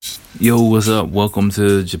Yo, what's up? Welcome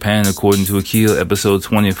to Japan According to Akil, episode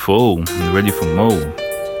 24. I'm ready for more.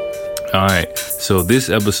 Alright, so this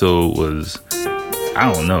episode was,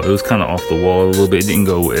 I don't know, it was kind of off the wall a little bit. It didn't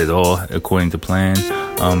go at all according to plan.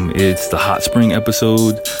 It's the hot spring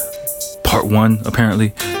episode, part 1,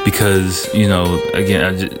 apparently, because,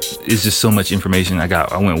 again, it's just so much information.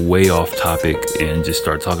 I went way off topic and just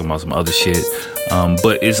started talking about some other shit.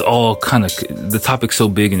 But it's all kind of, the topic's so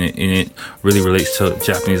big and it really relates to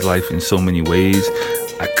Japanese life in so many ways.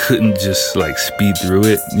 I couldn't just speed through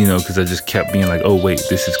it, because I just kept being like, oh wait,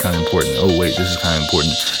 this is kind of important. Oh wait, this is kind of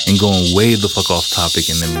important. And going way the fuck off topic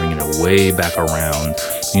and then bringing it way back around,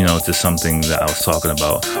 to something that I was talking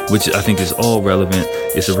about, which I think is all relevant.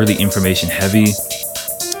 It's a really information heavy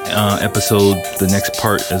episode. The next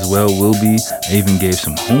part as well will be, I even gave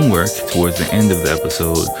some homework towards the end of the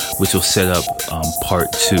episode, which will set up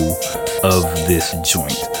part 2 of this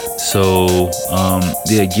joint. So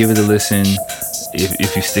give it a listen.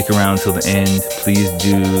 If you stick around till the end, please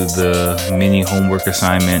do the mini homework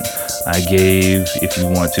assignment I gave. If you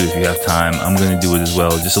want to, if you have time, I'm going to do it as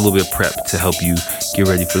well. Just a little bit of prep to help you get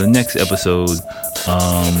ready for the next episode.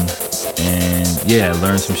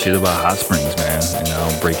 Learn some shit about hot springs, man, and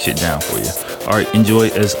I'll break shit down for you. All right, enjoy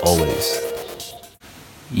as always.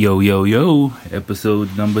 Yo,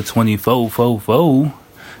 episode number 24.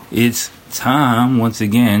 It's time once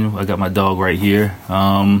again. I got my dog right here.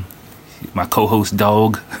 My co-host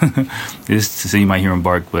dog. So you might hear him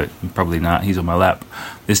bark, but probably not. He's on my lap.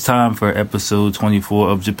 It's time for episode 24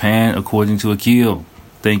 of Japan According to Akil.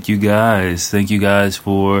 Thank you guys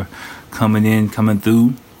for coming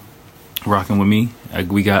through, rocking with me.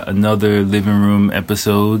 We got another living room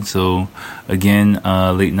episode. So again,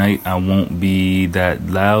 late night, I won't be that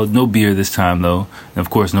loud. No beer this time though, and of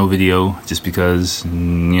course no video, just because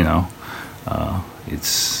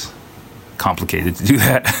it's complicated to do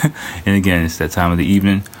that. And again, it's that time of the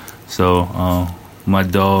evening, so my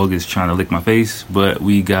dog is trying to lick my face, but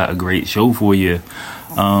we got a great show for you.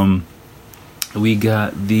 We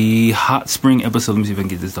got the hot spring episode. Let me see if I can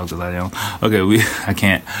get this dog to lie down. Okay, I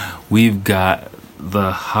can't. We've got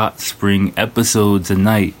the hot spring episode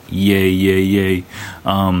tonight. Yay.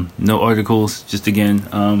 No articles, just again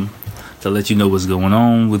to let you know what's going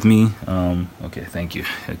on with me. Okay, thank you.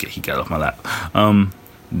 Okay, he got off my lap.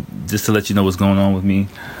 Just to let you know what's going on with me.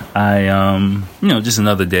 I just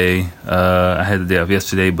another day. I had the day off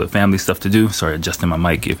yesterday, but family stuff to do. Sorry, adjusting my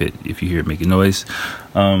mic if you hear it making noise.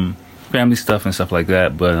 Family stuff and stuff like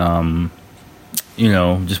that. But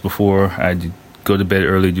just before I go to bed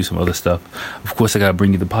early, do some other stuff. Of course, I gotta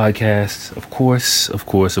bring you the podcast. Of course.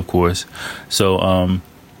 So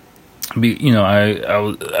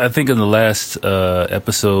I think in the last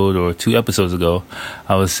episode or 2 episodes ago,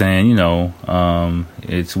 I was saying,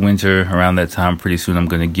 it's winter around that time. Pretty soon I'm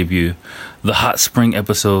going to give you the hot spring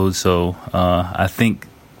episode. So I think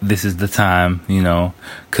this is the time,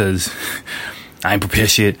 because I ain't prepared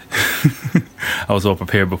shit. I was all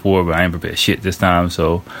prepared before, but I ain't prepared shit this time.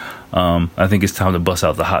 So I think it's time to bust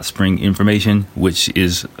out the hot spring information, which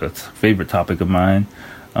is a favorite topic of mine.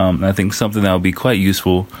 I think something that will be quite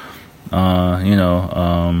useful.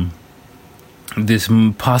 This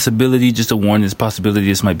possibility, just to warn this possibility,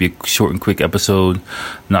 this might be a short and quick episode.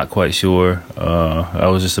 Not quite sure. I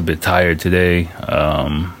was just a bit tired today.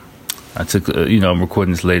 I took, I'm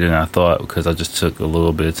recording this later than I thought, because I just took a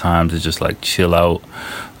little bit of time to just chill out.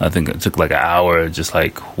 I think it took an hour, just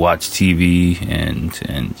watch TV and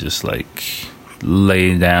just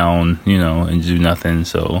lay down, and do nothing.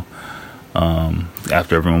 So,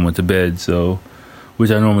 after everyone went to bed,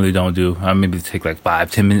 which I normally don't do. I maybe take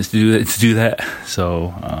 5-10 minutes to do that.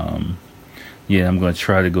 So, I'm going to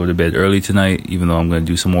try to go to bed early tonight, even though I'm going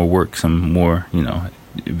to do some more work, some more,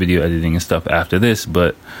 video editing and stuff after this,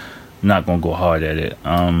 but not going to go hard at it.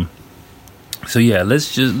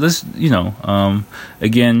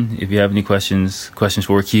 Again, if you have any questions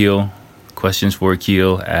for Akil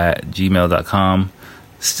at gmail.com.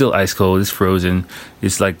 Still ice cold. It's frozen.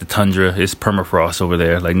 It's like the tundra. It's permafrost over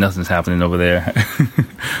there. Nothing's happening over there.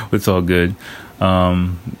 It's all good.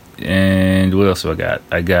 And what else do I got?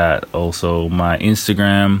 I got also my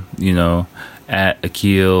Instagram, at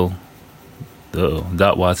Akil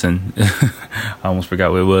 .Watson. I almost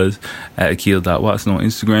forgot what it was. At Akil.Watson on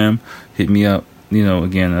Instagram. Hit me up.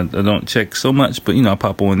 Again, I don't check so much, but I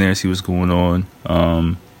pop on there, see what's going on.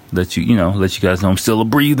 Let you guys know I'm still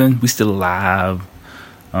breathing. We still alive.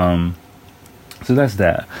 So that's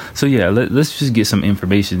that. So let's just get some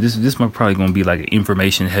information. This might probably going to be an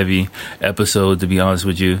information heavy episode, to be honest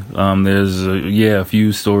with you. There's a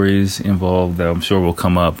few stories involved that I'm sure will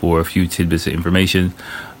come up, or a few tidbits of information.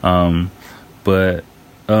 But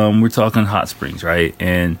we're talking hot springs, right?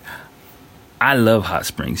 And I love hot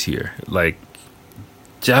springs here. Like,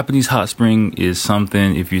 Japanese hot spring is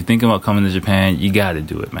something, if you're thinking about coming to Japan, you gotta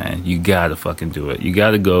do it, man. You gotta fucking do it. You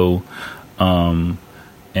gotta go. And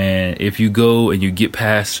if you go and you get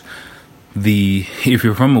past if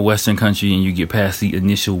you're from a Western country and you get past the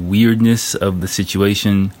initial weirdness of the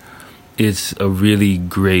situation, it's a really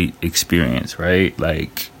great experience, right?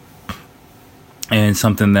 Like, and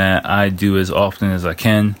something that I do as often as I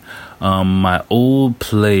can. My old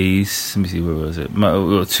place, let me see, where was it?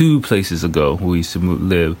 2 places ago where we used to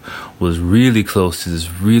live was really close to this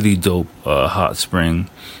really dope hot spring.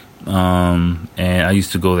 And I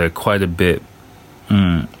used to go there quite a bit.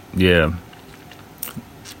 Yeah.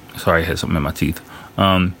 Sorry, I had something in my teeth.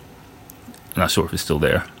 Not sure if it's still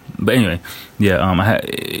there. But anyway, yeah, I had,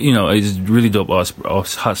 it's really dope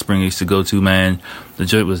hot spring I used to go to, man. The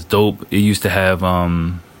joint was dope. It used to have,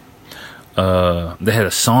 they had a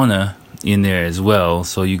sauna in there as well.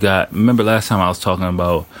 So remember last time I was talking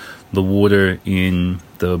about the water in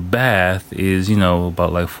the bath is,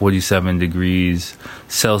 about like 47 degrees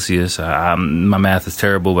Celsius. My math is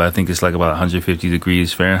terrible, but I think it's like about 150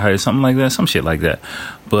 degrees Fahrenheit, something like that, some shit like that.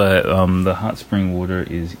 But the hot spring water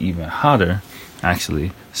is even hotter,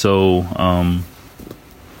 actually. So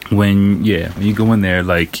when you go in there,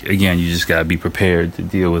 like, again, you just gotta be prepared to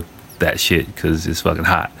deal with that shit because it's fucking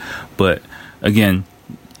hot. But again,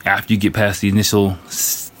 after you get past the initial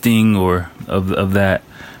sting of that,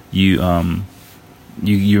 you're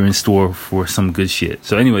in store for some good shit.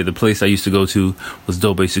 So anyway, the place I used to go to was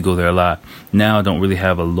dope. I used to go there a lot. Now I don't really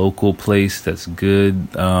have a local place that's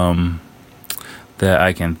good that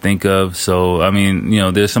I can think of. So, I mean,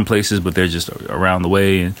 there's some places, but they're just around the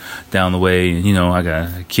way and down the way. And, I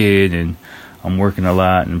got a kid and I'm working a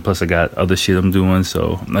lot. And plus I got other shit I'm doing.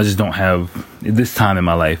 So I just don't have, this time in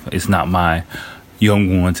my life, it's not I'm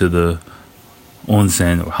going to the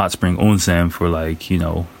onsen or hot spring onsen for like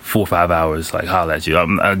 4 or 5 hours, like, holla at you.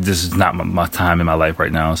 This is not my time in my life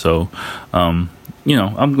right now. So I'm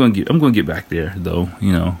gonna get back there though,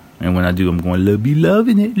 and when I do, I'm going to be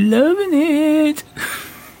loving it.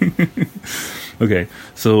 Okay,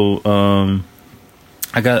 so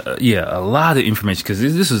I got a lot of information because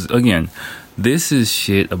this is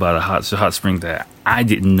shit about a hot spring that I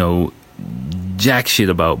didn't know jack shit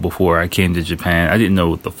about before I came to Japan. I didn't know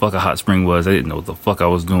what the fuck a hot spring was. I didn't know what the fuck I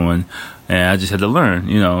was doing, and I just had to learn,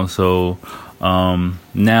 So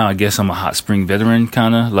now I guess I'm a hot spring veteran,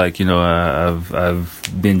 kind of like, I've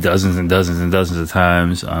been dozens and dozens and dozens of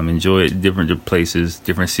times. Enjoyed different places,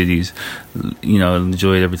 different cities.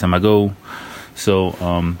 Enjoy it every time I go. So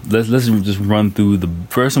let's just run through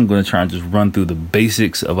first. I'm going to try and just run through the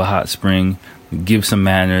basics of a hot spring. Give some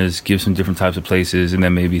manners, give some different types of places, and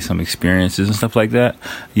then maybe some experiences and stuff like that.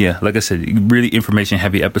 Yeah, like I said, really information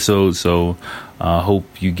heavy episode. So hope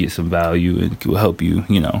you get some value and it will help you,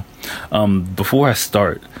 Before I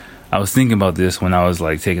start, I was thinking about this when I was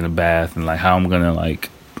like taking a bath and like how I'm going to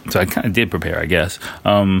so I kind of did prepare, I guess.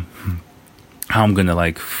 How I'm going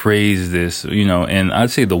to phrase this, and I'd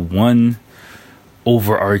say the one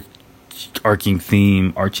overarching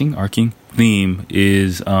theme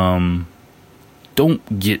is,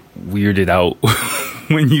 don't get weirded out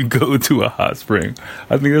when you go to a hot spring.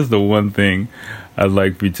 I think that's the one thing I'd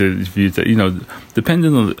like for you to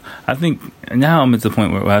depending on, I think now I'm at the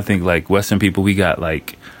point where I think like Western people, we got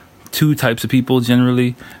like 2 types of people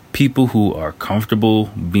generally. People who are comfortable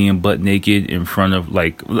being butt naked in front of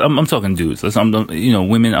I'm talking dudes.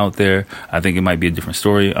 Women out there, I think it might be a different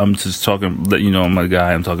story. I'm just talking, I'm a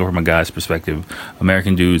guy. I'm talking from a guy's perspective,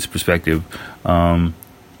 American dude's perspective.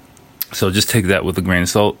 So just take that with a grain of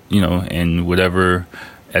salt, and whatever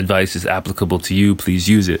advice is applicable to you, please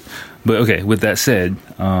use it. But okay, with that said,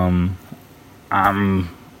 I'm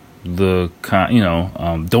the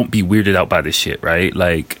kind, don't be weirded out by this shit, right?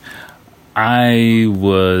 Like, I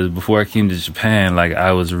was, before I came to Japan,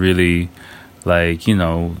 I was really, I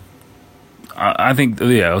think,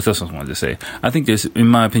 that's what I wanted to say. I think there's, in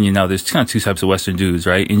my opinion now, there's kind of 2 types of Western dudes,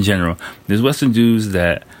 right? In general, there's Western dudes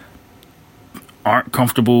that aren't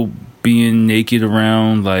comfortable being naked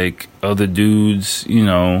around other dudes,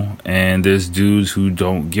 and there's dudes who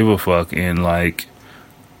don't give a fuck and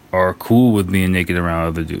are cool with being naked around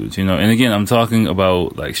other dudes, and again, I'm talking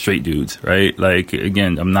about straight dudes, right?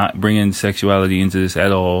 Again, I'm not bringing sexuality into this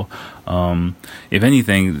at all. If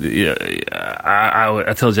anything,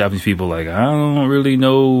 I tell Japanese people I don't really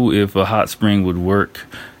know if a hot spring would work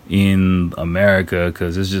in America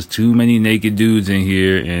because there's just too many naked dudes in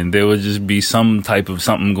here, and there would just be some type of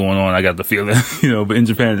something going on. I got the feeling, but in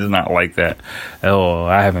Japan it's not like that at all.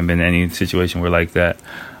 I haven't been in any situation where like that.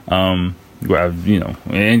 where I've,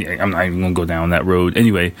 and I'm not even gonna go down that road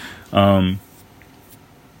anyway.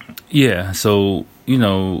 Yeah, so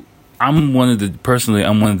I'm one of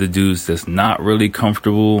the dudes that's not really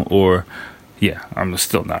comfortable, or yeah, I'm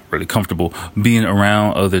still not really comfortable being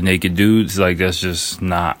around other naked dudes. Like, that's just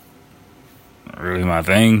not really my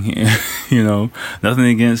thing. Nothing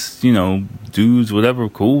against dudes, whatever,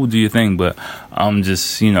 cool, do your thing, but I'm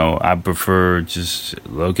just I prefer just,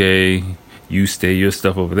 okay, you stay your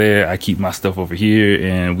stuff over there, I keep my stuff over here,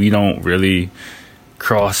 and we don't really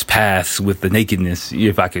cross paths with the nakedness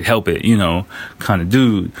if I could help it, kind of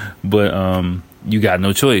dude. But you got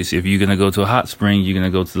no choice. If you're gonna go to a hot spring, you're gonna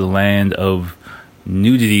go to the land of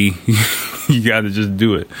nudity. You gotta just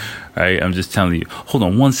do it, right? I'm just telling you. Hold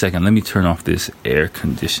on 1 second, let me turn off this air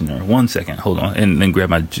conditioner. 1 second, hold on, and then grab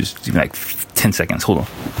my, just give me like 10 seconds, hold on.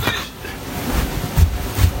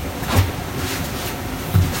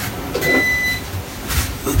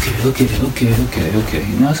 Okay.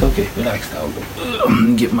 No, it's okay. Relax now.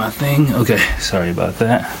 Get my thing. Okay. Sorry about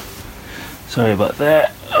that. Okay.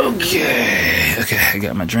 I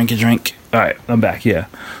got my drink. All right, I'm back. Yeah.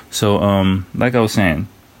 So, like I was saying,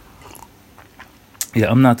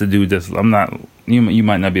 yeah, I'm not the dude you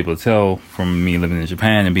might not be able to tell from me living in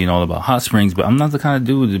Japan and being all about hot springs, but I'm not the kind of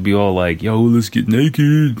dude to be all like, yo, let's get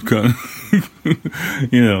naked, kind of,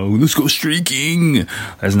 let's go streaking.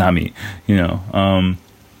 That's not me,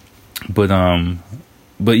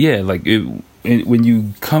 But yeah, like when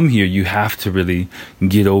you come here, you have to really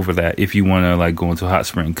get over that if you want to like go into a hot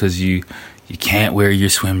spring, because you can't wear your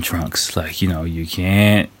swim trunks, like you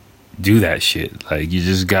can't do that shit. Like, you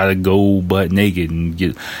just gotta go butt naked and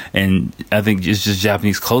I think it's just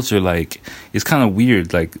Japanese culture. Like, it's kind of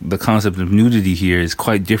weird. Like, the concept of nudity here is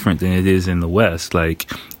quite different than it is in the West.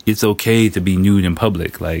 Like, it's okay to be nude in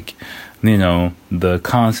public. Like, the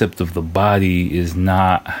concept of the body is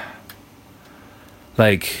not.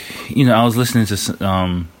 Like, I was listening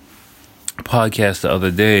to podcast the other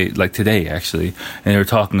day, like today actually, and they were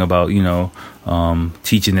talking about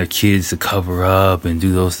teaching their kids to cover up and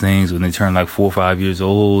do those things when they turn like 4 or 5 years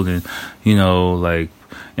old, and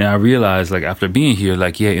and I realized, like, after being here,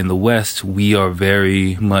 like, yeah, in the West we are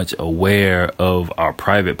very much aware of our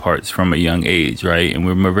private parts from a young age, right? And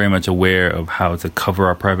we're very much aware of how to cover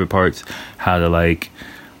our private parts, how to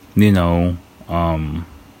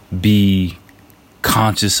be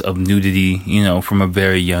conscious of nudity, from a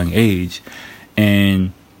very young age.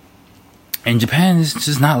 And Japan is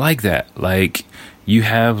just not like that. Like, you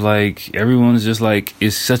have, like, everyone's just like,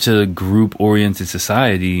 it's such a group oriented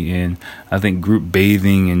society, and I think group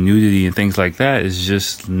bathing and nudity and things like that is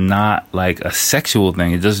just not like a sexual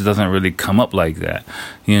thing. It just doesn't really come up like that,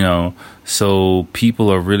 so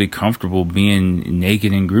people are really comfortable being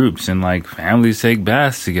naked in groups, and like families take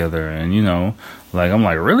baths together, and like, I'm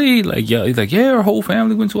like, really? Like, yeah, he's like, yeah, our whole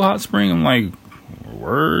family went to a hot spring. I'm like,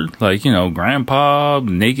 word? Like, grandpa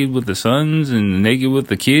naked with the sons and naked with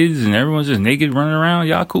the kids, and everyone's just naked running around.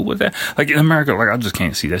 Y'all cool with that? Like, in America, like, I just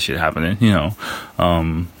can't see that shit happening,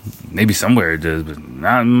 maybe somewhere it does, but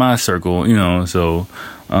not in my circle, so,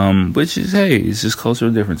 which is, hey, it's just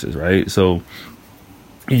cultural differences, right? So,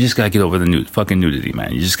 you just gotta get over the fucking nudity,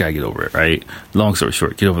 man. You just gotta get over it, right? Long story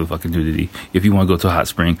short, get over the fucking nudity. If you want to go to a hot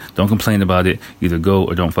spring, don't complain about it. Either go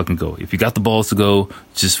or don't fucking go. If you got the balls to go,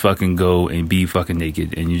 just fucking go and be fucking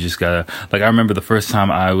naked. And you just gotta, like, I remember the first time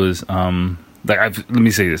I was, let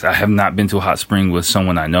me say this. I have not been to a hot spring with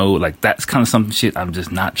someone I know. Like, that's kind of some shit I'm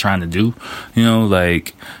just not trying to do, and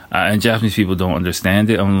Japanese people don't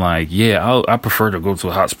understand it. I'm like, yeah, I prefer to go to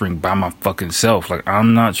a hot spring by my fucking self. Like,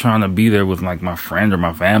 I'm not trying to be there with like my friend or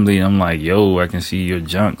my family. And I'm like, yo, I can see your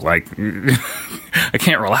junk. Like, I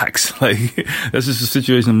can't relax. Like, that's just a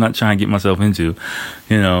situation I'm not trying to get myself into,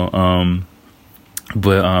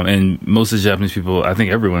 But, and most of the Japanese people, I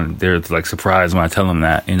think everyone, they're like surprised when I tell them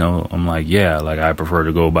that, I'm like, yeah, like, I prefer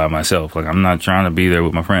to go by myself. Like, I'm not trying to be there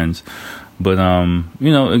with my friends. But,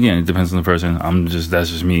 again, it depends on the person. That's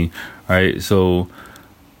just me. Right. So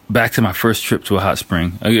back to my first trip to a hot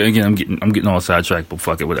spring. Again, I'm getting all sidetracked, but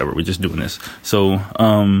fuck it, whatever. We're just doing this. So,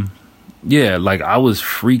 yeah, like, I was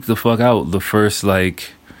freaked the fuck out the first, like,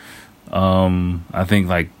 I think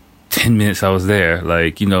like 10 minutes I was there,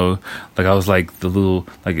 like, like, I was like the little,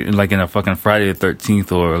 like in a fucking Friday the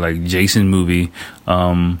 13th or like Jason movie,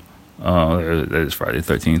 that is Friday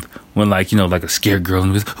the 13th, when, like, like a scared girl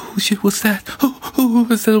and was, oh shit, what's that? Oh,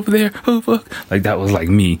 what's that over there? Oh fuck. Like, that was like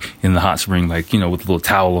me in the hot spring, like, with a little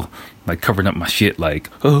towel, like covering up my shit, like,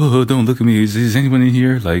 oh, don't look at me, is anyone in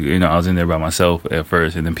here? Like, you know, I was in there by myself at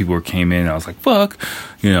first, and then people came in, and I was like, fuck,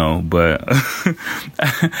 you know, but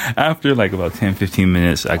after like about 10-15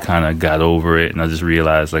 minutes, I kind of got over it, and I just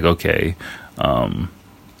realized, like, okay,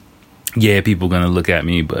 yeah, people gonna look at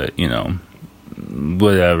me, but, you know,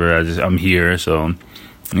 whatever, I'm here, so,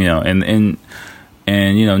 you know, and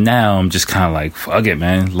you know, now I'm just kind of like, fuck it,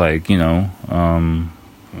 man, like, you know,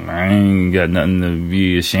 I ain't got nothing to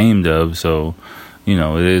be ashamed of, so, you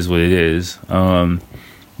know, it is what it is.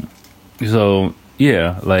 So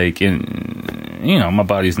yeah, like, and you know, my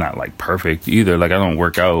body's not like perfect either. Like, I don't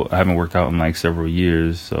work out. I haven't worked out in like several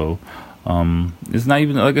years, so it's not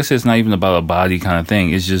even, like I said, it's not even about a body kind of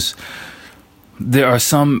thing. It's just there are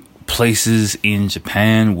some places in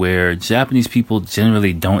Japan where Japanese people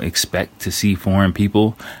generally don't expect to see foreign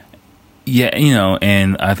people. Yeah, you know,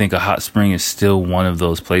 and I think a hot spring is still one of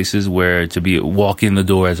those places where to walk in the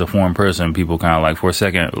door as a foreign person, people kind of like for a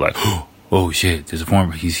second like, oh shit, there's a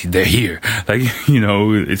foreign, they're here, like, you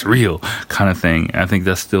know, it's real kind of thing. I think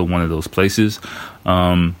that's still one of those places.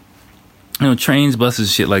 You know, trains,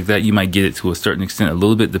 buses, shit like that, you might get it to a certain extent, a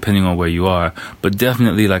little bit depending on where you are, but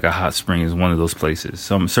definitely like a hot spring is one of those places.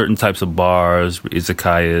 Some certain types of bars,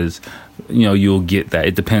 izakayas, you know, you'll get that.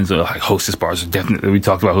 It depends on, like, hostess bars are definitely, we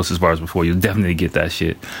talked about hostess bars before, you'll definitely get that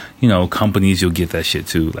shit. You know, companies, you'll get that shit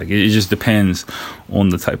too. Like, it just depends on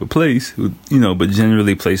the type of place, you know, but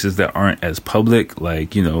generally places that aren't as public,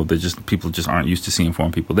 like, you know, people just aren't used to seeing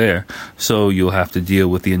foreign people there. So you'll have to deal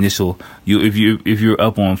with the initial, if you're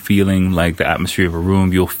up on feeling like the atmosphere of a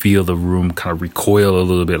room, you'll feel the room kind of recoil a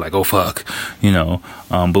little bit, like, oh fuck, you know.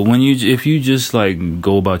 But if you just like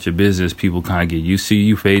go about your business, people kind of get used to you.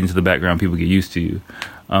 You fade into the background, people get used to you.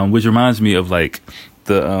 Which reminds me of like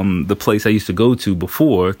the place I used to go to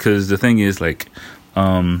before, because the thing is, like,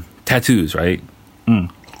 tattoos, right?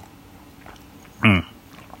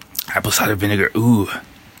 Apple cider vinegar, ooh.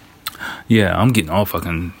 Yeah, I'm getting all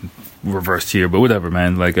fucking reversed here, but whatever,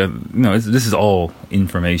 man. Like, you know, this is all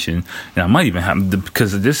information, and I might even have,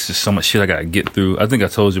 because this is so much shit I gotta get through. I think I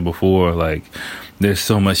told you before, like, there's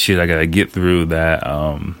so much shit I gotta get through that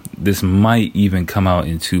this might even come out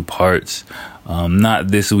in 2 parts. Not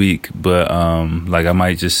this week, but like, I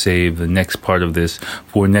might just save the next part of this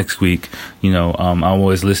for next week. You know, I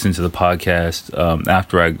always listen to the podcast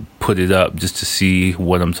after I put it up, just to see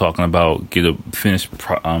what I'm talking about, get a finished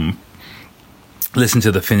listen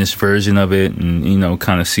to the finished version of it, and, you know,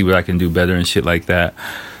 kind of see what I can do better and shit like that.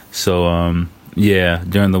 So yeah,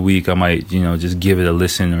 during the week I might, you know, just give it a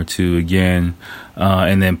listen or 2 again,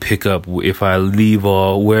 and then pick up if I leave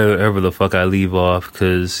off wherever the fuck I leave off,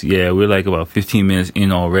 because yeah, we're like about 15 minutes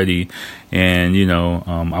in already, and, you know,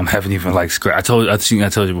 I haven't even like I told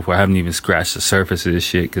you before, I haven't even scratched the surface of this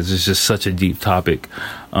shit, because it's just such a deep topic.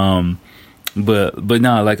 But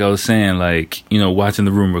nah, like I was saying, like, you know, watching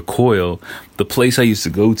the room recoil, the place I used to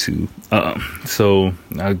go to, so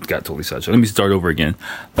I got totally sidetracked. Let me start over again.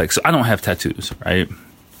 Like, so I don't have tattoos, right?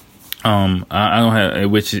 I don't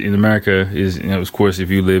have, which in America is, you know, of course, if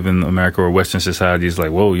you live in America or Western society, it's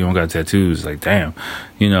like, whoa, you don't got tattoos. Like, damn,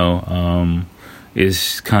 you know,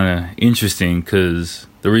 it's kind of interesting, because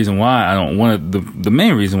the reason why I don't want to, the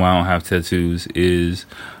main reason why I don't have tattoos is,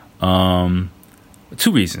 2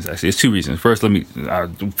 reasons, actually. It's 2 reasons. First,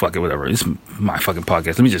 fuck it, whatever. It's my fucking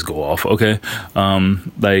podcast. Let me just go off, okay?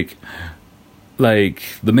 Like,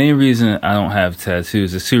 the main reason I don't have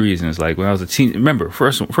tattoos is 2 reasons. Like, when I was a teen, remember,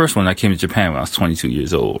 first one, I came to Japan when I was 22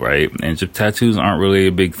 years old, right? And tattoos aren't really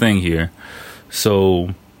a big thing here.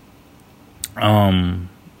 So,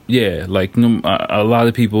 yeah, like, a lot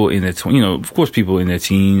of people in their, you know, of course, people in their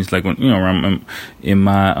teens, like, when, you know, around in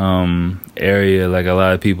my area, like, a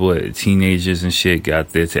lot of people, teenagers and shit,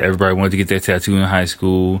 everybody wanted to get their tattoo in high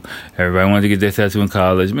school. Everybody wanted to get their tattoo in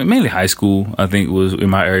college, mainly high school. I think it was in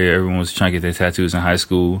my area, everyone was trying to get their tattoos in high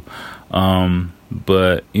school.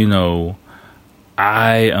 But, you know,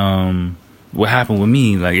 what happened with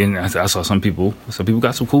me, like, and I saw some people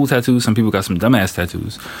got some cool tattoos, some people got some dumbass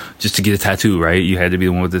tattoos just to get a tattoo, right? You had to be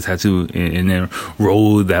the one with the tattoo, and then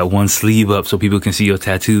roll that one sleeve up so people can see your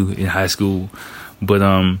tattoo in high school. But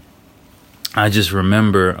I just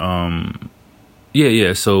remember,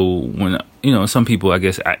 so when, you know, some people, I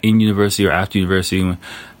guess, in university or after university,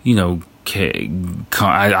 you know, I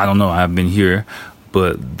don't know, I've been here,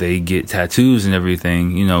 but they get tattoos and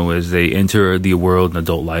everything, you know, as they enter the world and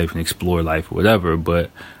adult life and explore life or whatever.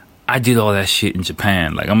 But I did all that shit in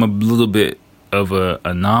Japan. Like, I'm a little bit of a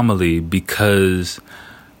anomaly, because,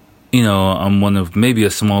 you know, I'm one of maybe a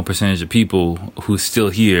small percentage of people who's still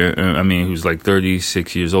here. I mean, who's like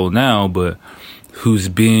 36 years old now, but who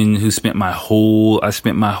spent my whole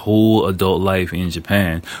adult life in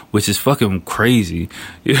Japan, which is fucking crazy.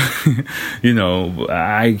 You know,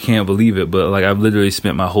 I can't believe it, but like I've literally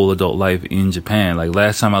spent my whole adult life in Japan. Like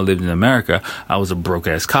last time I lived in America, I was a broke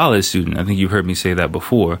ass college student. I think you've heard me say that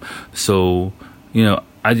before. So, you know,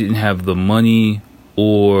 I didn't have the money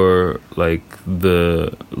or like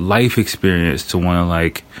the life experience to want to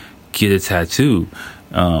like get a tattoo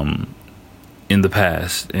in the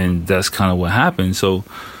past, and that's kind of what happened. So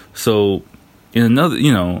in another,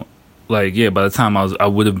 you know, like, yeah, by the time I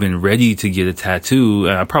would have been ready to get a tattoo,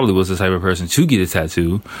 and I probably was the type of person to get a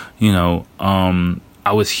tattoo, you know,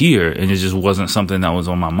 I was here, and it just wasn't something that was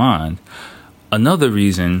on my mind. Another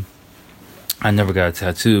reason I never got a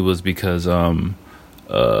tattoo was because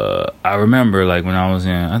I remember like when I was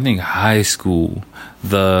in, I think, high school,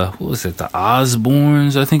 the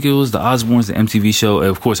Osbournes, I think it was the Osbournes, the MTV show. And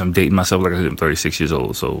of course I'm dating myself, like I said, I'm 36 years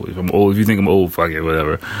old, so if I'm old, if you think I'm old, fuck it,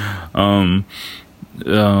 whatever. The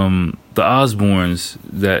Osbournes,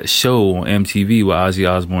 that show on MTV with Ozzy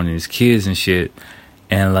Osbourne and his kids and shit,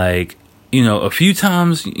 and like, you know, a few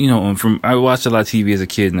times, you know, I watched a lot of TV as a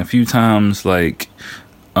kid, and a few times like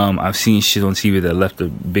I've seen shit on TV that left a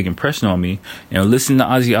big impression on me. You know, listening to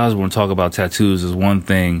Ozzy Osbourne talk about tattoos is one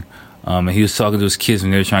thing. And he was talking to his kids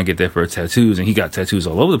when they were trying to get their first tattoos, and he got tattoos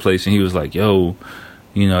all over the place. And he was like, yo,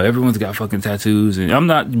 you know, everyone's got fucking tattoos. And I'm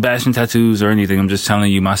not bashing tattoos or anything. I'm just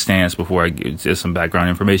telling you my stance before I get just some background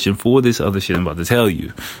information for this other shit I'm about to tell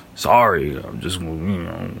you. Sorry. I'm just, you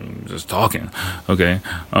know, just talking. Okay.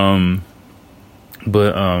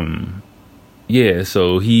 Yeah,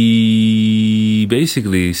 so he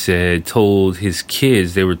basically told his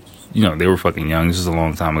kids, they were fucking young. This was a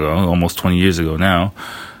long time ago, almost 20 years ago now.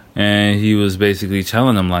 And he was basically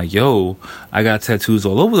telling them like, yo, I got tattoos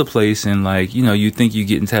all over the place. And like, you know, you think you're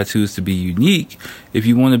getting tattoos to be unique. If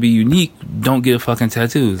you want to be unique, don't get fucking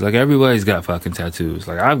tattoos. Like everybody's got fucking tattoos.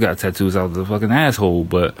 Like I've got tattoos out of the fucking asshole,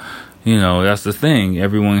 but you know, that's the thing.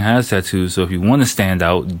 Everyone has tattoos. So if you want to stand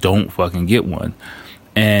out, don't fucking get one.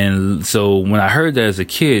 And so when I heard that as a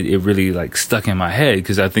kid, it really like stuck in my head,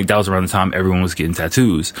 because I think that was around the time everyone was getting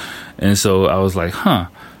tattoos. And so I was like,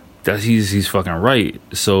 he's fucking right.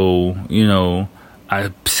 So, you know,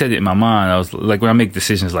 I said it in my mind. I was like, when I make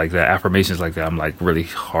decisions like that, affirmations like that, I'm like really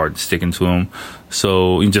hard sticking to them.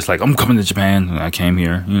 So just like, I'm coming to Japan, and I came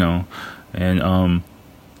here, you know, and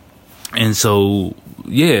so,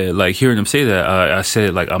 yeah, like hearing him say that, I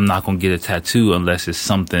said like, I'm not going to get a tattoo unless it's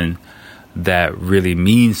something that really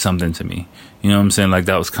means something to me. You know what I'm saying? Like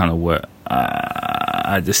that was kind of what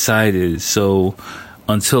I decided. So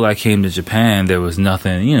until I came to Japan, there was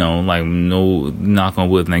nothing, you know, like no, knock on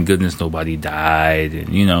wood, thank goodness nobody died, and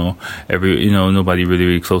you know, nobody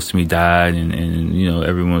really close to me died, and you know,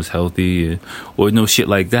 everyone was healthy, or no shit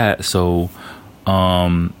like that. So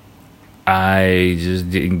I just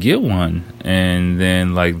didn't get one. And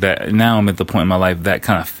then like that, now I'm at the point in my life, that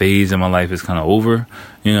kind of phase in my life is kind of over,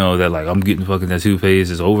 you know, that like I'm getting fucking tattoo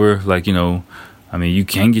phase is over. Like, you know, I mean, you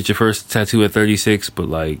can get your first tattoo at 36, but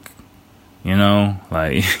like, you know,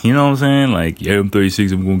 like, you know what I'm saying? Like, yeah, I'm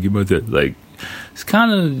 36, I'm gonna get my tattoo. Like, it's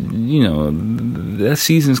kind of, you know, that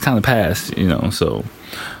season's kind of past, you know, so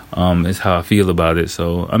it's how I feel about it.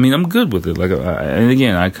 So, I mean, I'm good with it. Like, and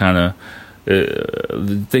again, I kind of,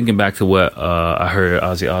 thinking back to what I heard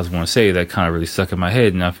Ozzy Osbourne say, that kind of really stuck in my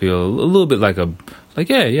head, and I feel a little bit like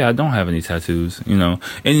yeah, I don't have any tattoos, you know.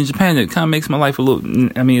 And in Japan, it kind of makes my life a little,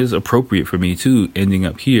 I mean, it's appropriate for me too, ending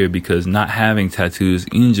up here, because not having tattoos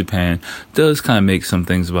in Japan does kind of make some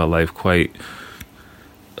things about life quite,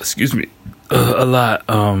 a lot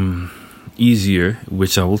easier,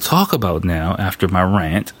 which I will talk about now after my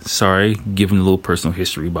rant. Sorry, giving a little personal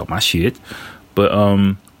history about my shit, but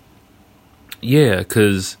yeah,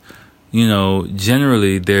 because, you know,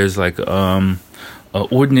 generally there's like an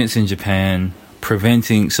ordinance in Japan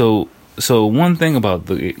preventing. So one thing about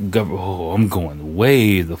the government, I'm going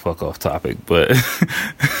way the fuck off topic, but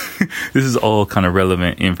this is all kind of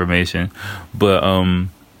relevant information. But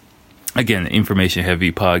again, information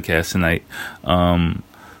heavy podcast tonight.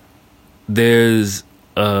 There's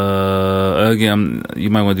again,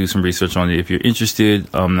 you might want to do some research on it if you're interested.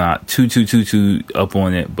 I'm not too up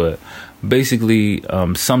on it, but basically,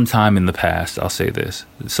 sometime in the past, I'll say this,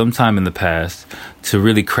 sometime in the past, to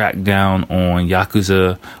really crack down on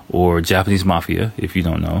Yakuza or Japanese Mafia, if you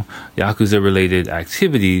don't know, Yakuza related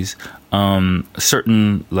activities,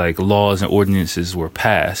 certain like laws and ordinances were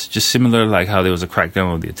passed, just similar like how there was a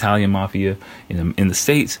crackdown on the Italian mafia in the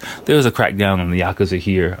States. There was a crackdown on the Yakuza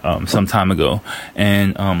here some time ago,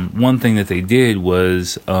 and one thing that they did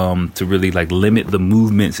was to really like limit the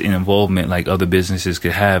movements and involvement like other businesses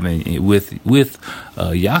could have, and with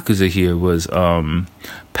Yakuza here was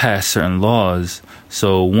pass certain laws.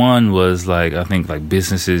 So one was like, I think like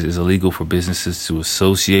it's illegal for businesses to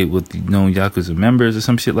associate with known Yakuza members or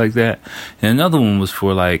some shit like that. And another one was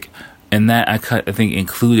for like, and that I think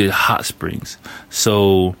included hot springs.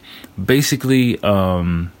 So basically,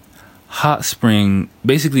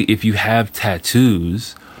 basically if you have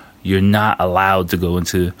tattoos, you're not allowed to go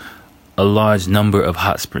into a large number of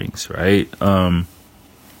hot springs, right?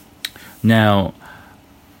 Now,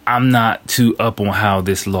 I'm not too up on how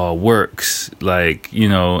this law works, like, you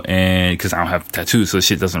know, and because I don't have tattoos, so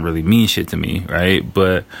shit doesn't really mean shit to me, right?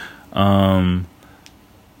 But,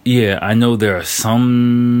 yeah, I know there are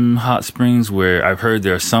some hot springs where I've heard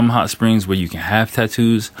there are some hot springs where you can have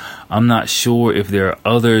tattoos. I'm not sure if there are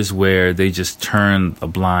others where they just turn a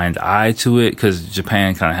blind eye to it, because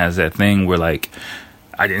Japan kind of has that thing where, like,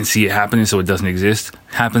 I didn't see it happening, so it doesn't exist.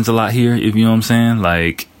 Happens a lot here, if you know what I'm saying.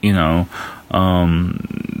 Like, you know,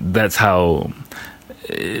 that's how.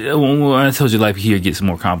 When I told you life here gets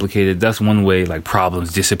more complicated, that's one way like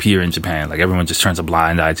problems disappear in Japan. Like everyone just turns a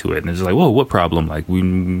blind eye to it, and it's just like, whoa, what problem? Like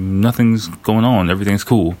nothing's going on, everything's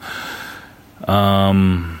cool.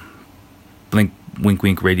 Blink, wink,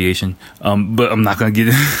 wink, radiation. But I'm not gonna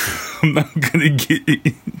get. I'm not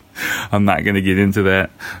gonna get into that.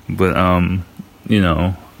 But you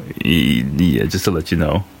know, yeah, just to let you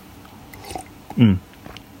know.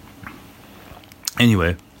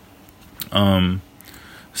 Anyway,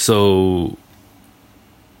 So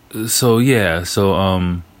yeah,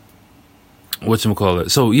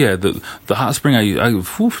 whatchamacallit? So yeah, the hot spring I'm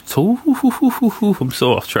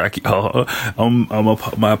so off track, y'all.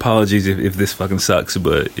 My apologies if this fucking sucks,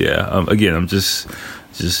 but yeah, again, I'm just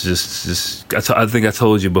I think I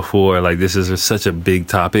told you before, like this is such a big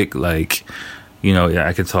topic, like, you know, yeah,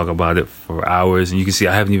 I could talk about it for hours, and you can see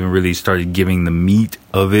I haven't even really started giving the meat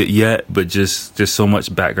of it yet, but just there's so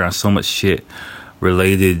much background, so much shit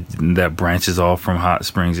related that branches off from hot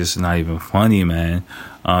springs. It's not even funny, man.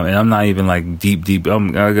 And I'm not even like deep.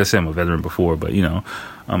 Like I said, I'm a veteran before, but you know,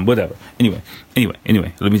 whatever. Anyway,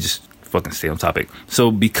 let me just fucking stay on topic.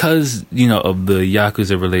 So because, you know, of the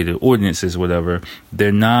Yakuza related ordinances, whatever,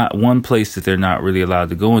 they're not, one place that they're not really allowed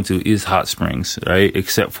to go into is hot springs, right?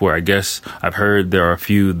 Except for, I guess I've heard there are a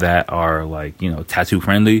few that are like, you know, tattoo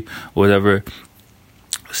friendly, whatever.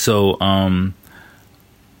 So,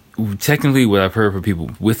 technically what I've heard from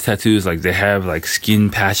people with tattoos, like they have like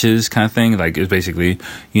skin patches kind of thing. Like it's basically,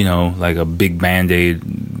 you know, like a big Band-Aid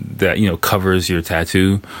that, you know, covers your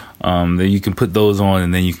tattoo. Then you can put those on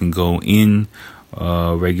and then you can go in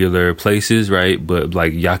regular places, right? But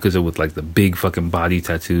like Yakuza with like the big fucking body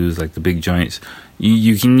tattoos, like the big joints,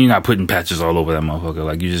 you're not putting patches all over that motherfucker.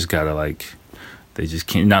 Like you just gotta like, they just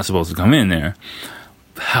can't, not supposed to come in there.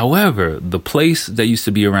 However, the place that used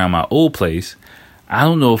to be around my old place, I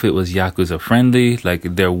don't know if it was Yakuza friendly. Like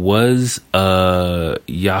there was a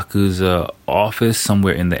Yakuza office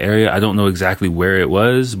somewhere in the area. I don't know exactly where it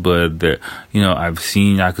was, but there, you know, I've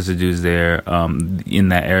seen Yakuza dudes there in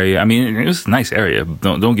that area. I mean, it was a nice area.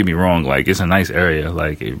 Don't get me wrong. Like it's a nice area.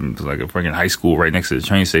 Like it's like a freaking high school right next to the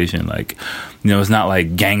train station. Like, you know, it's not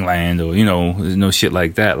like gangland or, you know, there's no shit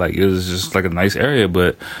like that. Like it was just like a nice area.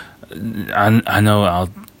 But I know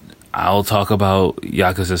I'll talk about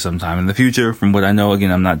Yakuza sometime in the future. From what I know, again,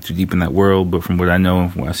 I'm not too deep in that world, but from what I know,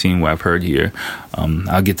 what I've seen, what I've heard here,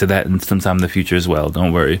 I'll get to that sometime in the future as well.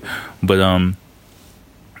 Don't worry. But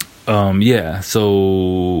yeah.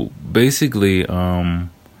 So basically,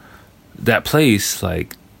 that place,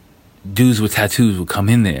 like dudes with tattoos would come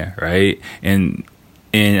in there, right? And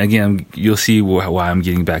again, you'll see why I'm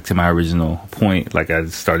getting back to my original point, like I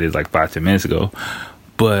started like 5-10 minutes ago,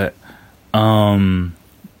 but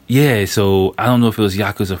yeah, so I don't know if it was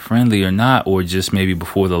Yakuza friendly or not, or just maybe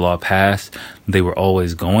before the law passed, they were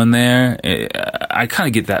always going there. I kind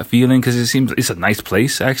of get that feeling because it seems it's a nice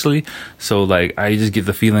place, actually. So, like, I just get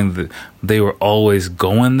the feeling that they were always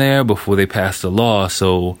going there before they passed the law.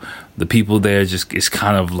 So the people there just, it's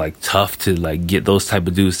kind of like tough to like get those type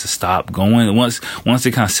of dudes to stop going. And once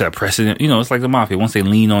they kind of set a precedent, you know, it's like the mafia. Once they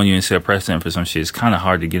lean on you and set a precedent for some shit, it's kind of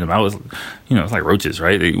hard to get them out. You know, it's like roaches,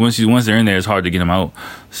 right? Once they're in there, it's hard to get them out.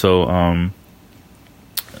 So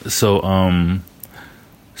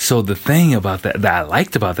the thing about that I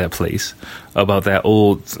liked about that place, about that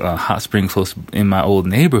old hot spring close in my old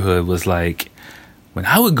neighborhood, was like, when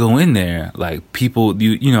I would go in there, like people,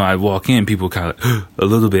 you know, I'd walk in, people kind of a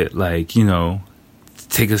little bit like, you know,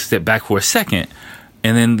 take a step back for a second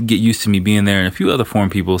and then get used to me being there. And a few other foreign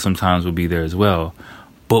people sometimes would be there as well.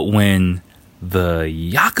 But when the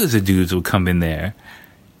Yakuza dudes would come in there,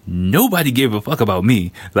 nobody gave a fuck about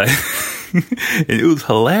me. Like, and it was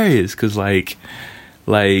hilarious because like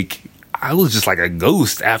I was just like a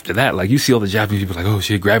ghost after that. Like, you see all the Japanese people like, oh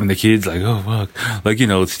shit, grabbing the kids, like, oh fuck, like, you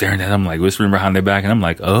know, staring at them, like whispering behind their back, and I'm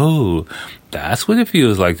like, oh, that's what it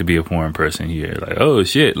feels like to be a foreign person here. Like, oh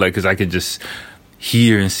shit, like, because I could just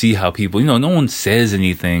hear and see how people, you know, no one says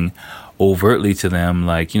anything overtly to them,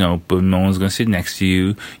 like, you know, but no one's gonna sit next to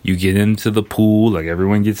you. You get into the pool, like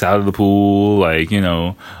everyone gets out of the pool, like, you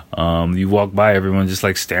know, you walk by, everyone just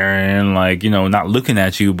like staring, like, you know, not looking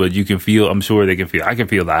at you, but you can feel, I'm sure they can feel, I can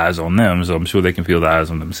feel the eyes on them, so I'm sure they can feel the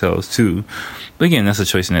eyes on themselves too. But again, that's a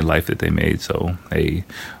choice in their life that they made, so hey,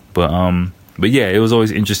 but yeah, it was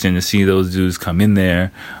always interesting to see those dudes come in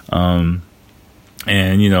there, and,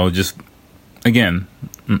 you know, just again,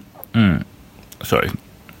 sorry.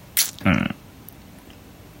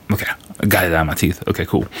 Okay, I got it out of my teeth. Okay,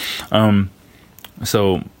 cool.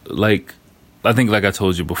 So, like, I think, like I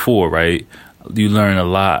told you before, right? You learn a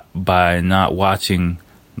lot by not watching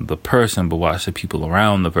the person, but watch the people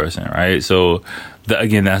around the person, right? So,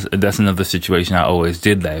 again, that's another situation I always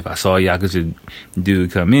did that. If I saw a Yakuza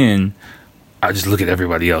dude come in, I just look at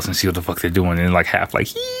everybody else and see what the fuck they're doing, and like half like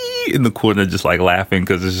in the corner, just like laughing,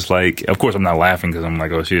 because it's just like, of course I'm not laughing because I'm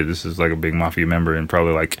like, oh shit, this is like a big mafia member and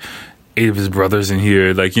probably like 8 of his brothers in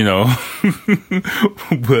here, like, you know.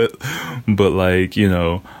 but like, you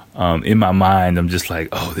know, in my mind I'm just like,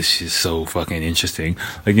 oh, this shit's so fucking interesting,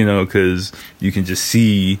 like, you know, because you can just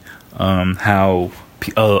see how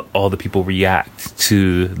all the people react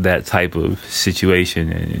to that type of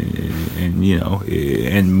situation, and you know,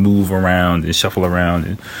 and move around and shuffle around,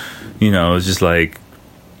 and you know, it's just like,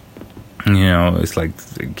 you know, it's like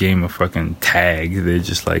a game of fucking tag. They're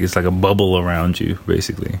just like, it's like a bubble around you,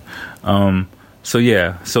 basically. So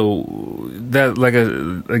yeah, so that, like,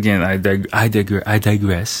 again, I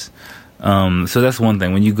digress. So that's one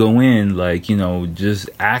thing. When you go in, like, you know, just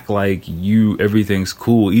act like everything's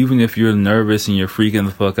cool, even if you're nervous and you're freaking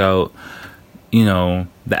the fuck out. You know,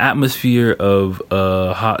 the atmosphere of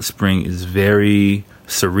a hot spring is very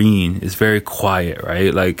serene. It's very quiet,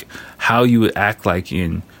 right? Like how you would act like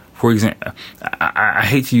in, for example, I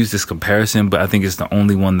hate to use this comparison, but I think it's the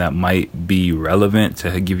only one that might be relevant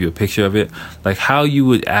to give you a picture of it. Like how you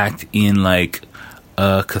would act in like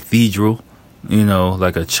a cathedral, you know,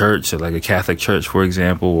 like a church, or like a Catholic church, for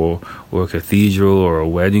example, or a cathedral, or a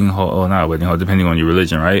wedding hall, or not a wedding hall, depending on your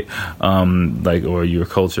religion, right? Like, or your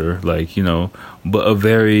culture, like, you know, but a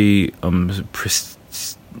very,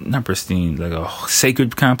 not pristine, like a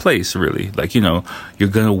sacred kind of place, really. Like, you know, you're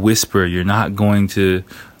going to whisper, you're not going to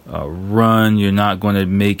run, you're not going to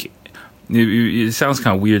make, it sounds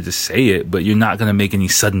kind of weird to say it, but you're not going to make any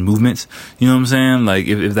sudden movements. You know what I'm saying? Like,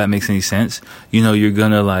 if that makes any sense, you know, you're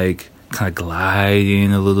going to like kind of glide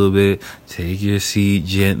in a little bit, take your seat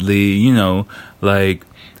gently, you know, like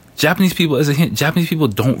Japanese people, as a hint, Japanese people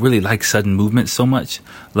don't really like sudden movements so much.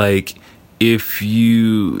 Like, if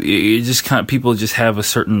it just kind of, people just have a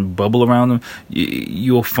certain bubble around them.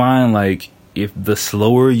 You'll find, like, if the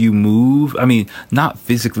slower you move, I mean, not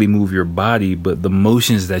physically move your body, but the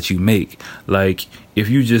motions that you make. Like, if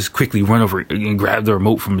you just quickly run over and grab the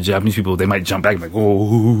remote from the Japanese people, they might jump back and like,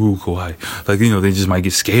 oh, kawaii. Like, you know, they just might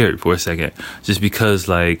get scared for a second. Just because,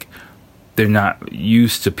 like, they're not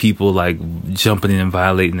used to people, like, jumping in and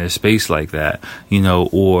violating their space like that, you know,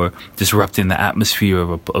 or disrupting the atmosphere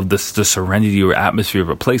of the serenity or atmosphere of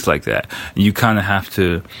a place like that. And you kind of have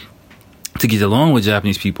to get along with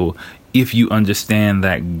Japanese people. If you understand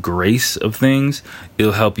that grace of things,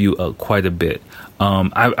 it'll help you quite a bit.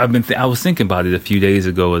 I was thinking about it a few days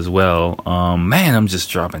ago as well. Man, I'm just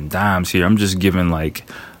dropping dimes here. I'm just giving, like,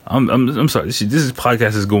 I'm sorry. This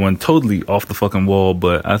podcast is going totally off the fucking wall,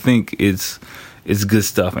 but I think it's good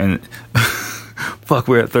stuff. And fuck,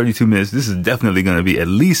 we're at 32 minutes. This is definitely going to be at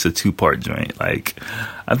least a 2-part joint. Like,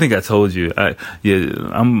 I think I told you. I'm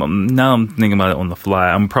thinking about it on the fly.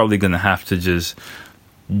 I'm probably going to have to just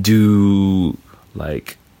do,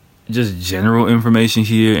 like, just general information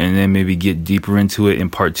here, and then maybe get deeper into it in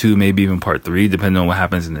part 2, maybe even part 3, depending on what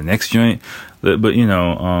happens in the next joint. But you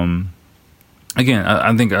know, again,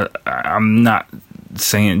 I think I'm not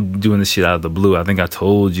doing this shit out of the blue. I think I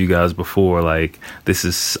told you guys before, like, this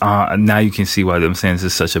is now you can see why I'm saying this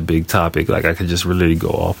is such a big topic. Like, I could just really go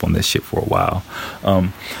off on this shit for a while,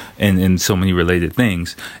 and so many related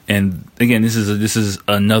things. And again, this is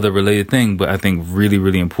another related thing, but I think really,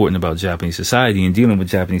 really important about Japanese society and dealing with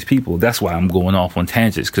Japanese people. That's why I'm going off on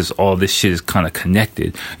tangents, because all this shit is kind of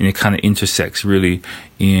connected, and it kind of intersects really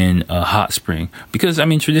in Hot Spring. Because I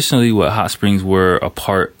mean, traditionally, what hot springs were a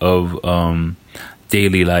part of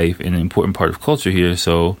daily life and an important part of culture here.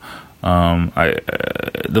 So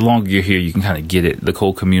the longer you're here, you can kind of get it, the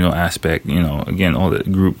whole communal aspect, again, all the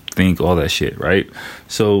group think, all that shit, right?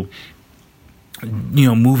 So,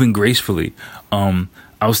 moving gracefully. I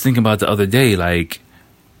was thinking about the other day, like,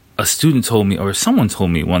 a student told me, or someone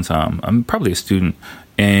told me one time, I'm probably a student,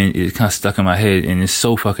 and it kind of stuck in my head, and it's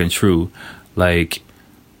so fucking true. Like,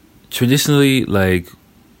 traditionally, like,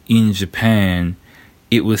 in Japan,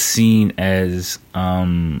 it was seen as,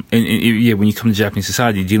 when you come to Japanese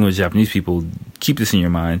society, dealing with Japanese people, keep this in your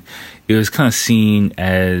mind, it was kind of seen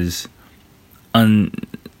as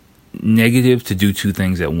negative to do two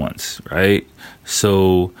things at once, right?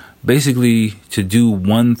 So basically, to do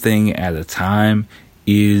one thing at a time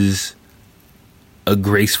is a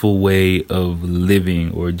graceful way of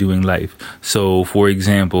living or doing life. So, for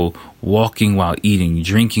example, walking while eating,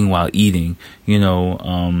 drinking while eating,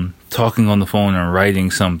 talking on the phone and writing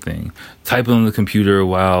something, typing on the computer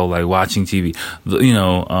while like watching TV,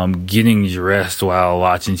 getting dressed while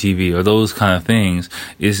watching TV, or those kind of things,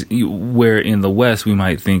 is where in the West we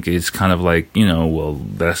might think it's kind of like,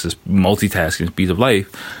 that's just multitasking, speed of life.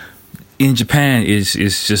 In Japan, it's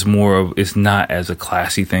just more of, it's not as a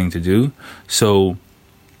classy thing to do. So,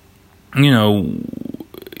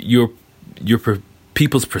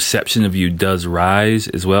 people's perception of you does rise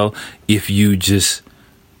as well if you just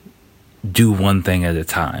do one thing at a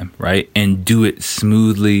time, right? And do it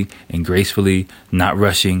smoothly and gracefully, not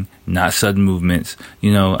rushing, not sudden movements.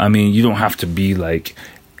 You don't have to be like,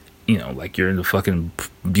 like you're in the fucking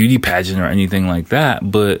beauty pageant or anything like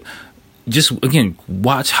that, but just, again,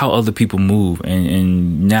 watch how other people move,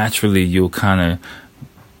 and naturally you'll kind of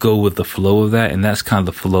go with the flow of that. And that's kind of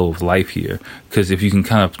the flow of life here, because if you can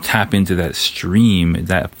kind of tap into that stream,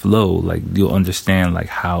 that flow, like, you'll understand like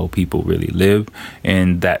how people really live,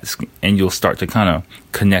 and you'll start to kind of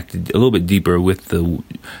connect a little bit deeper with the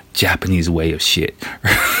Japanese way of shit.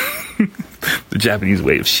 The Japanese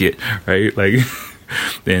way of shit, right? Like,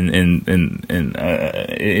 and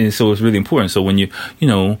so it's really important. So when you're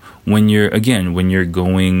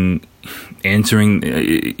entering,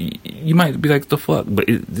 you might be like, the fuck, but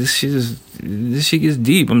this shit gets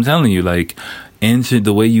deep. I'm telling you, like,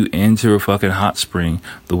 the way you enter a fucking hot spring,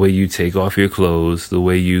 the way you take off your clothes, the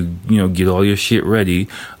way you get all your shit ready,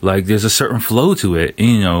 like, there's a certain flow to it.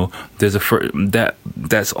 There's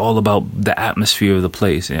that's all about the atmosphere of the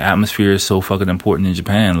place, and atmosphere is so fucking important in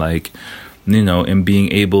Japan, like, and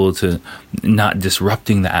being able to not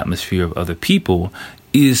disrupting the atmosphere of other people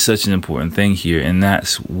is such an important thing here. And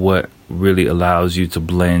that's what really allows you to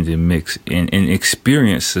blend and mix and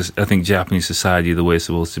experience, I think, Japanese society the way it's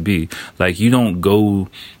supposed to be. Like, you don't go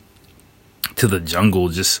to the jungle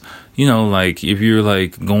just, like, if you're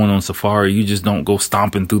like going on safari, you just don't go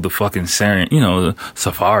stomping through the fucking the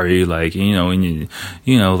safari, like, and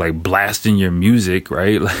like blasting your music,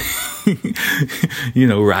 right? Like,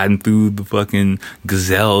 riding through the fucking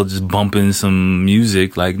gazelle, just bumping some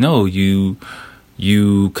music. Like, no, you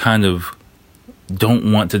kind of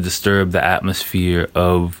don't want to disturb the atmosphere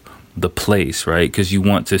of the place, right? Because you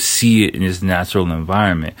want to see it in its natural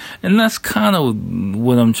environment. And that's kind of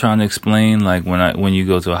what I'm trying to explain, like, when you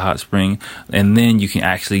go to a hot spring, and then you can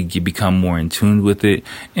actually become more in tune with it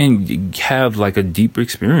and have like a deeper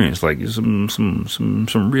experience, like some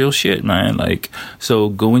real shit, man. Like, so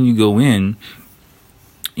when you go in,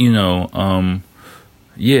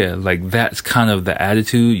 like, that's kind of the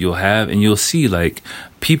attitude you'll have, and you'll see, like,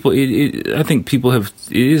 people, I think people it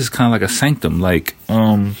is kind of like a sanctum, like,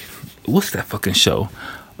 what's that fucking show?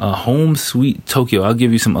 Home Sweet Tokyo. I'll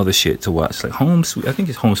give you some other shit to watch, like I think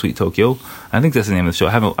it's Home Sweet Tokyo. I think that's the name of the show.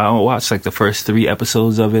 I watched like the first 3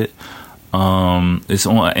 episodes of it. It's on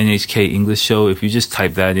an NHK English show. If you just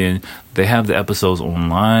type that in, they have the episodes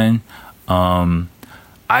online.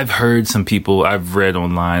 I've read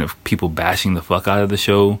online of people bashing the fuck out of the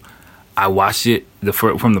show. I watched it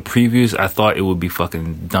from the previews. I thought it would be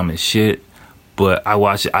fucking dumb as shit, but I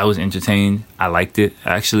watched it. I was entertained. I liked it,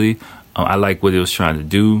 actually. I like what it was trying to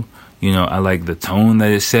do. I like the tone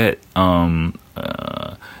that it set.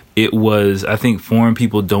 It was, I think foreign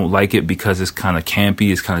people don't like it because it's kind of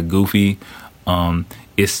campy. It's kind of goofy.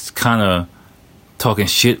 It's kind of talking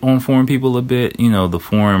shit on foreign people a bit. You know, the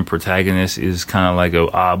foreign protagonist is kind of like a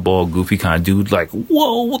oddball, goofy kind of dude, like,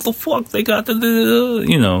 whoa, what the fuck, they got the,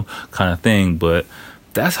 you know, kind of thing. But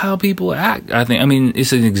that's how people act, I think. I mean,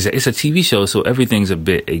 it's a TV show, so everything's a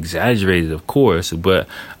bit exaggerated, of course, but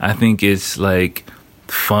I think it's like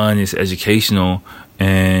fun, it's educational,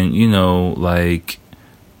 and, you know, like,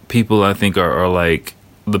 people I think are like,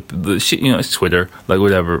 the shit, you know, it's Twitter, like,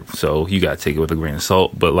 whatever, so you gotta take it with a grain of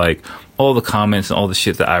salt. But like, all the comments and all the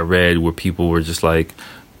shit that I read where people were just like,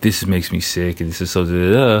 this makes me sick and this is so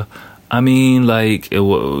da-da-da. I mean, like,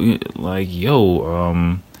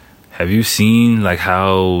 have you seen like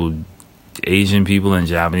how Asian people and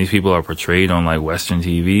Japanese people are portrayed on like Western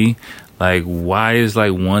TV? Like, why is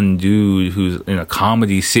like one dude who's in a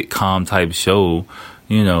comedy sitcom type show,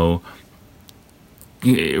 you know,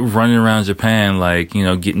 running around Japan, like, you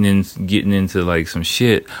know, getting into like some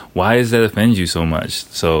shit? Why does that offend you so much?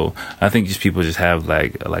 So I think just people just have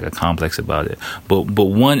like a complex about it. But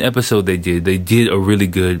one episode they did a really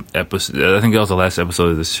good episode. I think that was the last episode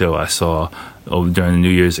of the show I saw during the New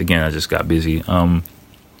Year's. Again, I just got busy. Home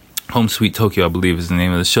Sweet Tokyo, I believe, is the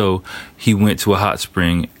name of the show. He went to a hot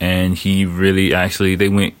spring, and he really they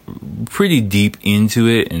went pretty deep into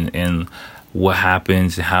it and what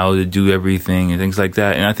happens, how to do everything, and things like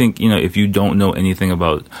that. And I think, you know, if you don't know anything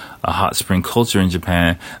about a hot spring culture in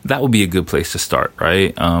Japan, that would be a good place to start,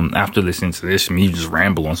 right? After listening to this, me just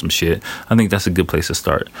ramble on some shit, I think that's a good place to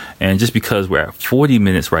start. And just because we're at 40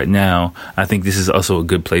 minutes right now, I think this is also a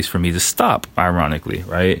good place for me to stop, ironically,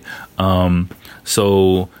 right?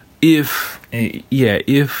 So like,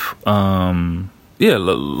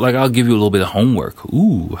 I'll give you a little bit of homework.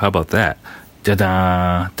 Ooh, how about that?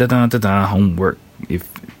 Da-da, da-da, da-da, homework. If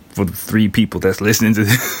for the 3 people that's listening to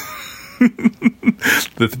this,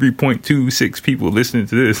 the 3.26 people listening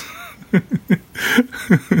to this.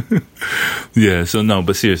 Yeah, so no,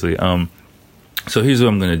 but seriously, so here's what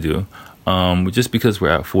I'm gonna do. Just because we're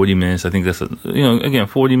at 40 minutes, I think that's again,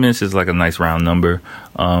 40 minutes is like a nice round number.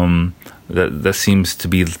 That seems to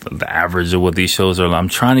be the average of what these shows are. I'm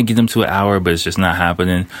trying to get them to an hour, but it's just not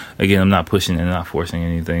happening. Again, I'm not pushing and not forcing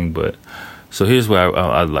anything, but so here's what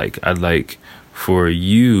I'd like for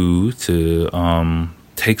you to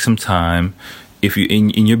take some time, if you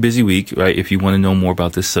in your busy week, right? If you want to know more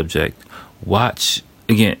about this subject, watch.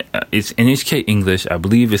 Again, it's NHK English. I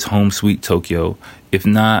believe it's Home Sweet Tokyo. If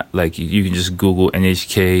not, like, you can just Google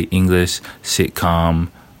NHK English sitcom.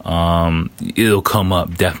 It'll come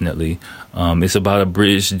up, definitely. It's about a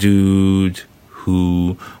British dude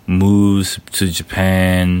who moves to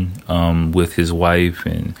Japan with his wife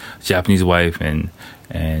and Japanese wife and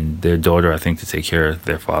their daughter, I think, to take care of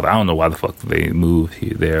their father. I don't know why the fuck they moved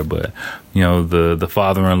there, but, you know, the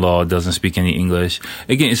father-in-law doesn't speak any English.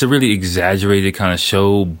 Again, it's a really exaggerated kind of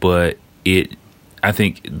show, but I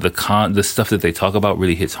think the stuff that they talk about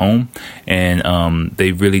really hits home, and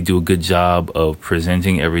they really do a good job of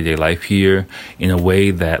presenting everyday life here in a way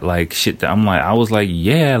that, like, shit that I was like,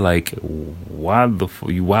 yeah, like,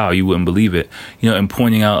 wow, you wouldn't believe it, you know, and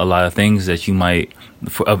pointing out a lot of things that you might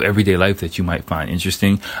of everyday life that you might find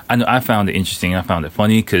interesting. I know I found it interesting. I found it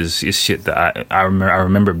funny because it's shit that I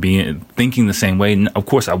remember thinking the same way. And of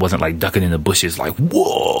course, I wasn't like ducking in the bushes like,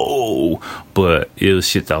 whoa, but it was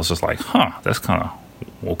shit that I was just like, huh, that's kind of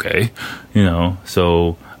okay, you know.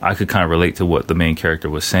 So I could kind of relate to what the main character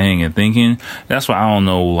was saying and thinking. That's why I don't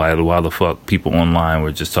know why the fuck people online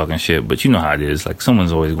were just talking shit, but you know how it is. Like,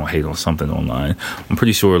 someone's always gonna hate on something online. I'm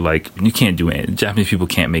pretty sure, like, you can't do it. Japanese people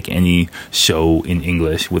can't make any show in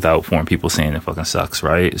English without foreign people saying it fucking sucks,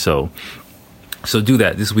 right? So do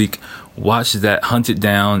that this week. Watch that, hunt it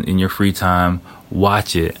down in your free time.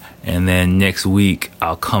 Watch it, and then next week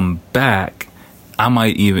I'll come back. I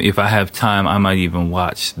might even, if I have time, I might even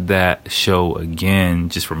watch that show again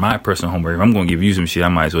just for my personal homework. If I'm going to give you some shit, I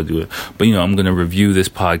might as well do it. But, you know, I'm going to review this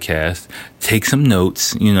podcast, take some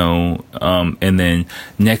notes, you know, and then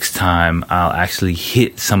next time I'll actually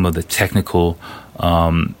hit some of the technical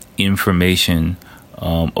information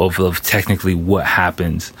of technically what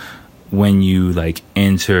happens when you, like,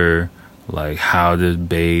 enter, like, how to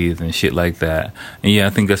bathe and shit like that. And yeah, I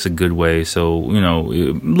think that's a good way. So, you know,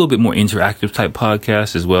 a little bit more interactive type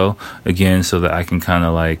podcast as well, again, so that I can kind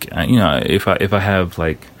of, like, you know, if I have,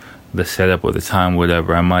 like, the setup or the time,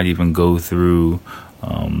 whatever, I might even go through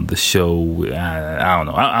the show. I don't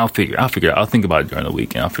know. I'll figure it out. I'll think about it during the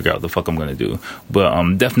week, and I'll figure out what the fuck I'm gonna do.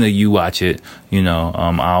 But definitely you watch it. You know,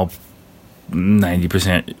 I'll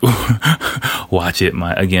 90% watch it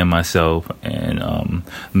myself, and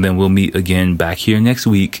then we'll meet again back here next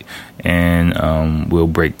week, and we'll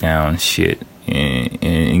break down shit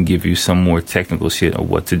and give you some more technical shit of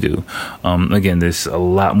what to do. Again, there's a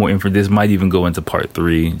lot more info. This might even go into part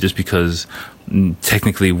 3, just because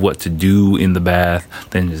technically what to do in the bath.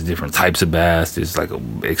 Then there's different types of baths. There's like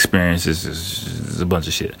experiences. There's a bunch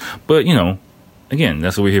of shit. But again,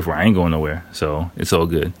 that's what we're here for. I ain't going nowhere, so it's all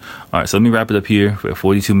good. All right, so let me wrap it up here. We're at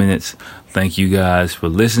 42 minutes. Thank you guys for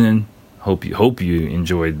listening. Hope you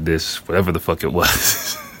enjoyed this, whatever the fuck it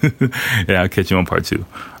was. Yeah, I'll catch you on part 2.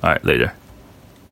 All right, later.